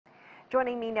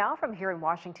Joining me now from here in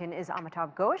Washington is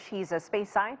Amitabha Ghosh. He's a space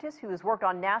scientist who has worked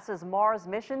on NASA's Mars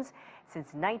missions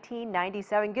since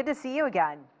 1997. Good to see you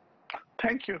again.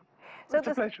 Thank you. It's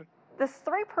a pleasure. This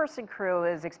three-person crew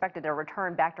is expected to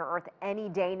return back to Earth any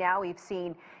day now. We've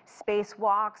seen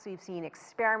spacewalks, we've seen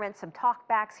experiments, some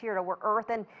talkbacks here to Earth,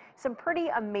 and some pretty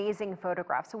amazing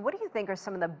photographs. So what do you think are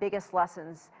some of the biggest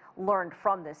lessons learned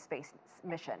from this space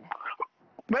mission?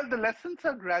 Well, the lessons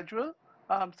are gradual.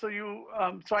 So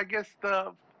I guess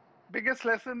the biggest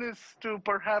lesson is to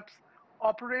perhaps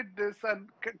operate this and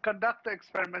conduct the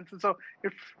experiments. And so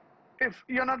if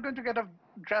you're not going to get a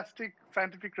drastic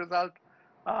scientific result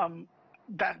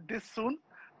that this soon,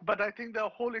 but I think the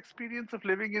whole experience of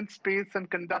living in space and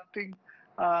conducting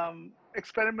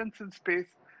experiments in space,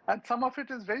 and some of it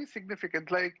is very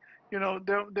significant. Like, you know,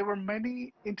 there were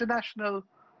many international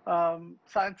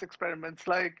science experiments,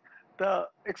 like the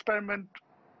experiment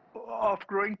of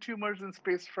growing tumors in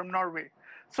space from Norway.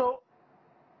 So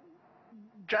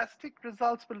drastic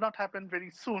results will not happen very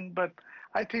soon, but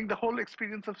I think the whole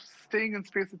experience of staying in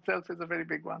space itself is a very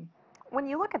big one. When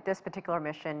you look at this particular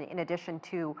mission, in addition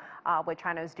to what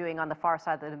China is doing on the far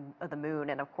side of the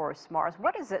moon and, of course, Mars,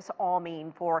 what does this all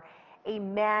mean for a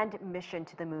manned mission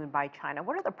to the moon by China?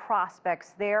 What are the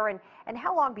prospects there, and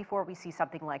how long before we see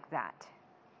something like that?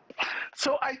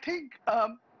 So I think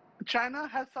China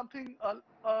has something,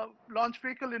 a launch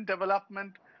vehicle in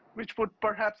development, which would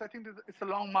perhaps, I think it's a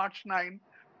Long March 9,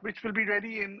 which will be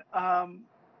ready in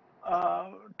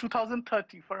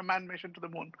 2030 for a manned mission to the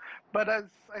moon. But as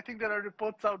I think there are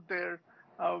reports out there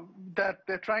that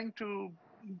they're trying to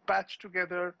patch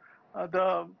together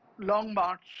the Long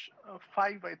March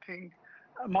 5, I think,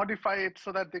 modify it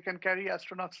so that they can carry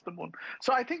astronauts to the moon.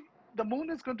 So I think the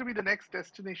moon is going to be the next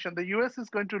destination. The US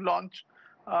is going to launch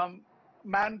a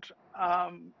manned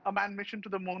mission to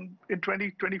the moon in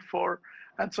 2024.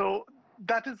 And so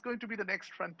that is going to be the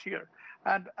next frontier.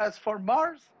 And as for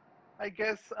Mars, I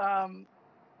guess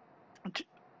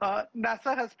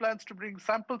NASA has plans to bring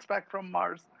samples back from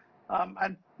Mars.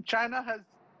 And China has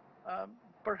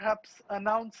perhaps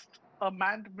announced a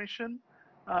manned mission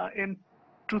in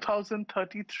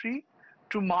 2033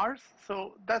 to Mars.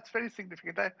 So that's very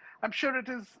significant. I'm sure it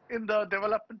is in the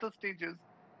developmental stages,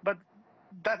 but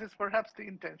that is perhaps the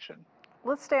intention.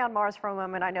 Let's stay on Mars for a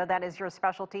moment. I know that is your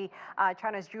specialty.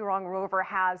 China's Zhurong rover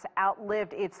has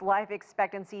outlived its life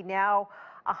expectancy, now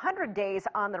 100 days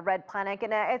on the red planet.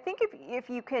 And I think if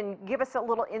you can give us a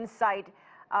little insight,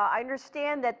 I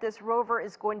understand that this rover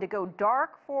is going to go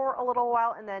dark for a little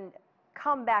while and then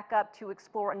come back up to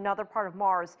explore another part of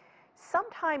Mars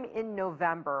sometime in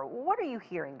November. What are you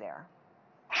hearing there?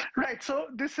 Right. So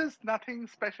this is nothing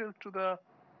special to the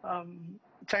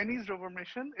Chinese rover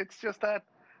mission. It's just that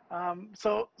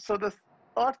so the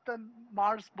Earth and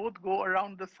Mars both go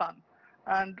around the sun,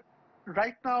 and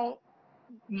right now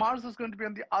Mars is going to be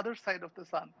on the other side of the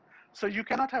sun, so you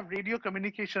cannot have radio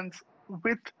communications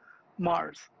with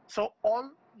Mars. So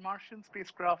all Martian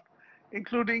spacecraft,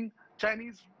 including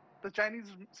the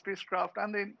Chinese spacecraft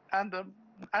and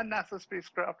NASA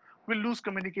spacecraft, will lose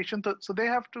communication. So they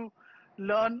have to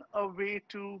learn a way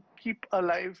to keep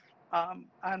alive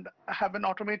and have an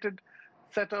automated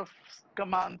set of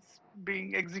commands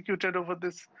being executed over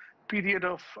this period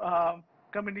of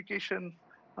communication,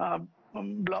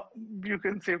 you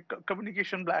can say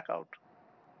communication blackout.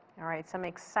 All right, some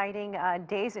exciting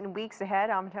days and weeks ahead.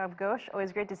 Amitabha Ghosh,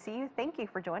 always great to see you. Thank you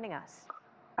for joining us.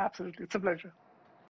 Absolutely, it's a pleasure.